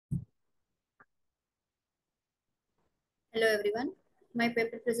Hello everyone. My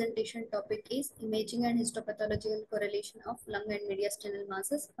paper presentation topic is Imaging and Histopathological Correlation of Lung and Mediastinal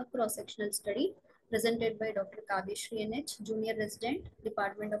Masses, a cross-sectional study presented by Dr. Kavyashree NH, Junior Resident,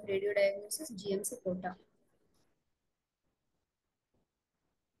 Department of Radiodiagnosis, GMC Kota.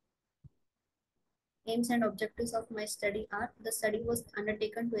 Aims and objectives of my study are: the study was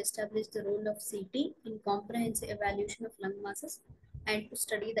undertaken to establish the role of CT in comprehensive evaluation of lung masses and to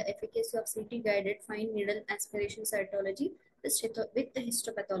study the efficacy of CT-guided fine needle aspiration cytology with the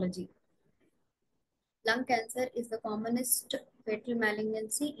histopathology. Lung cancer is the commonest fatal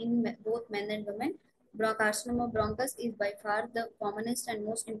malignancy in both men and women. Carcinoma bronchus is by far the commonest and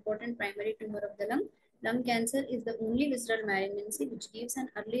most important primary tumor of the lung. Lung cancer is the only visceral malignancy which gives an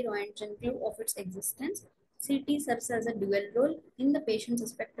early Roentgen clue of its existence. CT serves as a dual role in the patient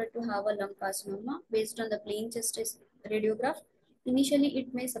suspected to have a lung carcinoma based on the plain chest radiograph. Initially,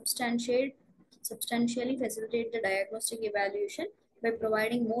 it may substantially facilitate the diagnostic evaluation by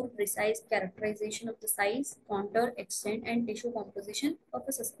providing more precise characterization of the size, contour, extent, and tissue composition of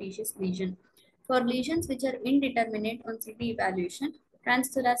a suspicious lesion. For lesions which are indeterminate on CT evaluation,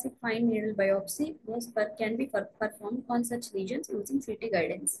 transthoracic fine needle biopsy can be performed on such lesions using CT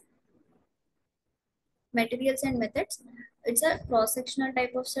guidance. Materials and methods. It's a cross-sectional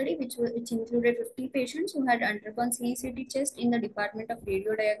type of study which included 50 patients who had undergone CECT test in the Department of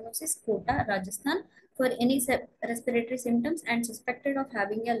Radiodiagnosis, Kota, Rajasthan, for any respiratory symptoms and suspected of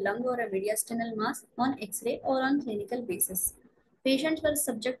having a lung or a mediastinal mass on X-ray or on clinical basis. Patients were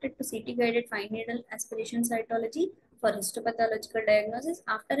subjected to CT-guided fine needle aspiration cytology for histopathological diagnosis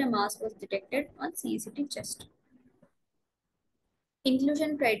after a mass was detected on CECT chest.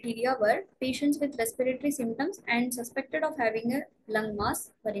 Inclusion criteria were: patients with respiratory symptoms and suspected of having a lung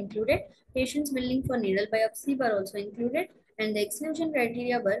mass were included. Patients willing for needle biopsy were also included. And the exclusion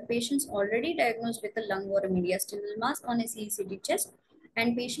criteria were: patients already diagnosed with a lung or a mediastinal mass on a CECT chest,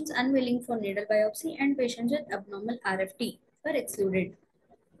 and patients unwilling for needle biopsy and patients with abnormal RFT were excluded.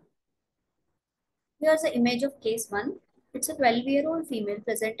 Here's the image of case 1. It's a 12-year-old female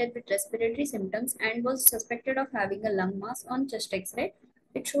presented with respiratory symptoms and was suspected of having a lung mass on chest X-ray.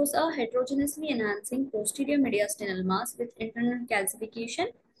 It shows a heterogeneously enhancing posterior mediastinal mass with internal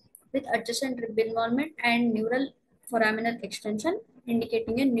calcification with adjacent rib involvement and neural foraminal extension,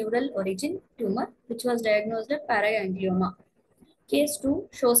 indicating a neural origin tumor which was diagnosed as paraganglioma. Case 2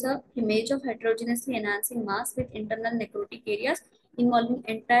 shows a image of heterogeneously enhancing mass with internal necrotic areas involving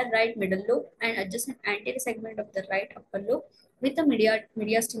entire right middle lobe and adjacent anterior segment of the right upper lobe with a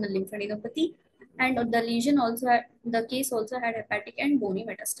mediastinal lymphadenopathy, and the case also had hepatic and bony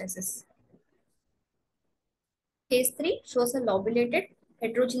metastasis. Case 3 shows a lobulated,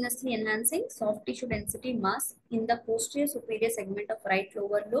 heterogeneously enhancing soft tissue density mass in the posterior superior segment of right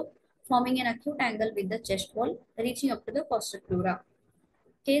lower lobe, forming an acute angle with the chest wall, reaching up to the fossa pleura.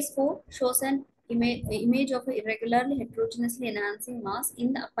 Case 4 shows an image of an irregularly heterogeneously enhancing mass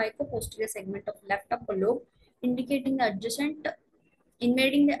in the apico-posterior segment of left upper lobe, indicating the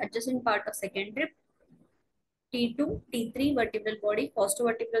invading the adjacent part of second rib, T2, T3 vertebral body,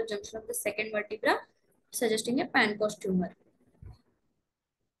 costovertebral junction of the second vertebra, suggesting a Pankos tumor.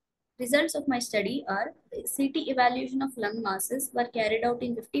 Results of my study are: CT evaluation of lung masses were carried out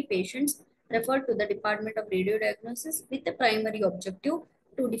in 50 patients referred to the Department of Radiodiagnosis with the primary objective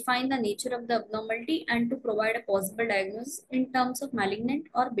to define the nature of the abnormality and to provide a possible diagnosis in terms of malignant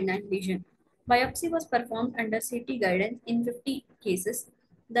or benign lesion. Biopsy was performed under CT guidance in 50 cases.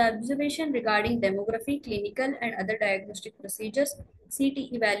 The observation regarding demography, clinical and other diagnostic procedures,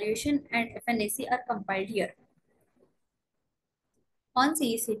 CT evaluation and FNAC are compiled here. On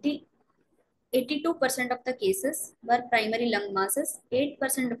CECT, 82% of the cases were primary lung masses,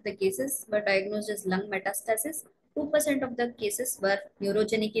 8% of the cases were diagnosed as lung metastasis, 2% of the cases were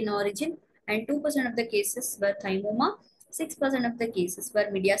neurogenic in origin, and 2% of the cases were thymoma, 6% of the cases were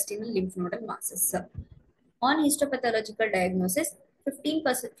mediastinal lymph nodal masses. On histopathological diagnosis, 15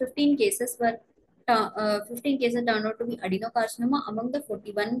 cases were 15 cases turned out to be adenocarcinoma among the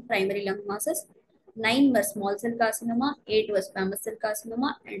 41 primary lung masses. 9 were small cell carcinoma, 8 were squamous cell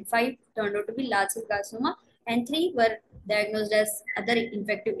carcinoma, and 5 turned out to be large cell carcinoma, and 3 were diagnosed as other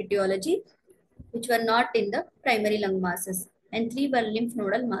infective etiology, which were not in the primary lung masses, and 3 were lymph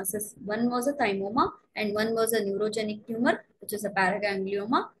nodal masses. 1 was a thymoma, and 1 was a neurogenic tumor, which is a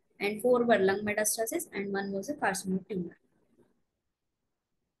paraganglioma, and 4 were lung metastasis, and 1 was a carcinoma tumor.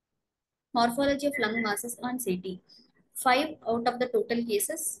 Morphology of lung masses on CT. 5 out of the total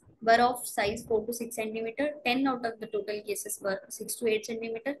cases were of size 4 to 6 centimeter. 10 out of the total cases were 6 to 8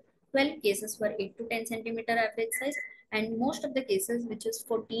 centimeter. 12 cases were 8 to 10 centimeter average size, and most of the cases, which is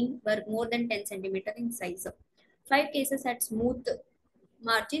 14, were more than 10 centimeter in size. 5 cases had smooth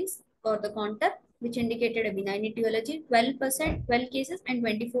margins or the contour, which indicated a benign etiology. 12 cases and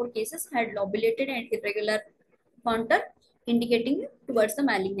 24 cases had lobulated and irregular contour, indicating towards the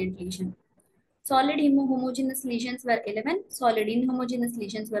malignant lesion. Solid homogeneous lesions were 11, solid inhomogeneous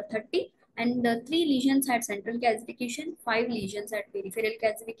lesions were 30, and 3 lesions had central calcification, 5 lesions had peripheral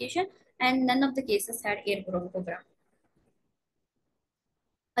calcification, and none of the cases had air bronchogram.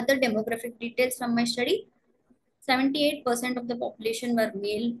 Other demographic details from my study: 78% of the population were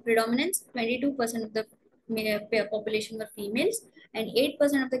male predominance, 22% of the population were females, and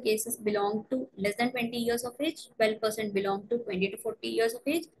 8% of the cases belonged to less than 20 years of age, 12% belonged to 20 to 40 years of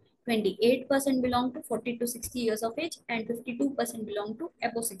age, 28% belonged to 40 to 60 years of age, and 52% belonged to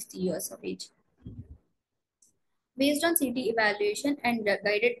above 60 years of age. Based on CT evaluation and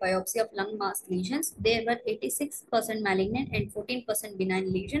guided biopsy of lung mass lesions, there were 86% malignant and 14%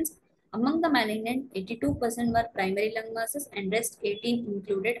 benign lesions. Among the malignant, 82% were primary lung masses and rest 18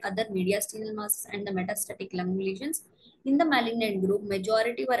 included other mediastinal masses and the metastatic lung lesions. In the malignant group,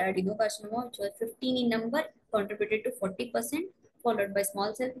 majority were adenocarcinoma, which were 15 in number, contributed to 40%, followed by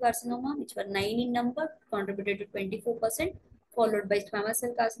small cell carcinoma, which were 9 in number, contributed to 24%, followed by squamous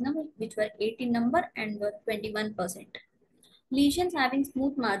cell carcinoma, which were 8 in number and were 21%. Lesions having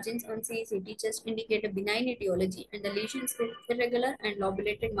smooth margins on CT chest indicate a benign etiology, and the lesions with irregular and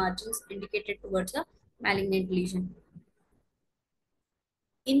lobulated margins indicated towards a malignant lesion.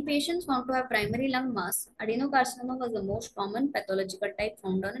 In patients found to have primary lung mass, adenocarcinoma was the most common pathological type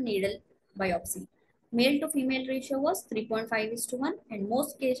found on a needle biopsy. Male to female ratio was 3.5:1, and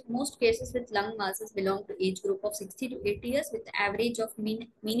most cases with lung masses belong to age group of 60 to 80 years with average of mean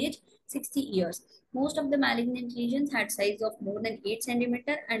age 60 years. Most of the malignant lesions had size of more than 8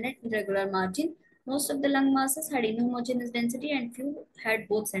 cm and an irregular margin. Most of the lung masses had inhomogeneous density and few had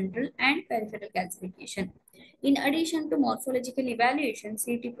both central and peripheral calcification. In addition to morphological evaluation,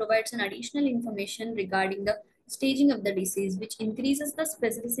 CT provides an additional information regarding the staging of the disease, which increases the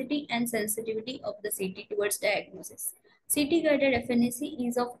specificity and sensitivity of the CT towards diagnosis. CT-guided FNAC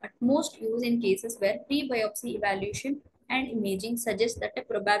is of utmost use in cases where pre-biopsy evaluation and imaging suggest that a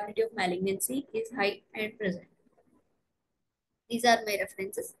probability of malignancy is high and present. These are my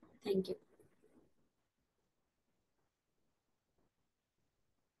references. Thank you.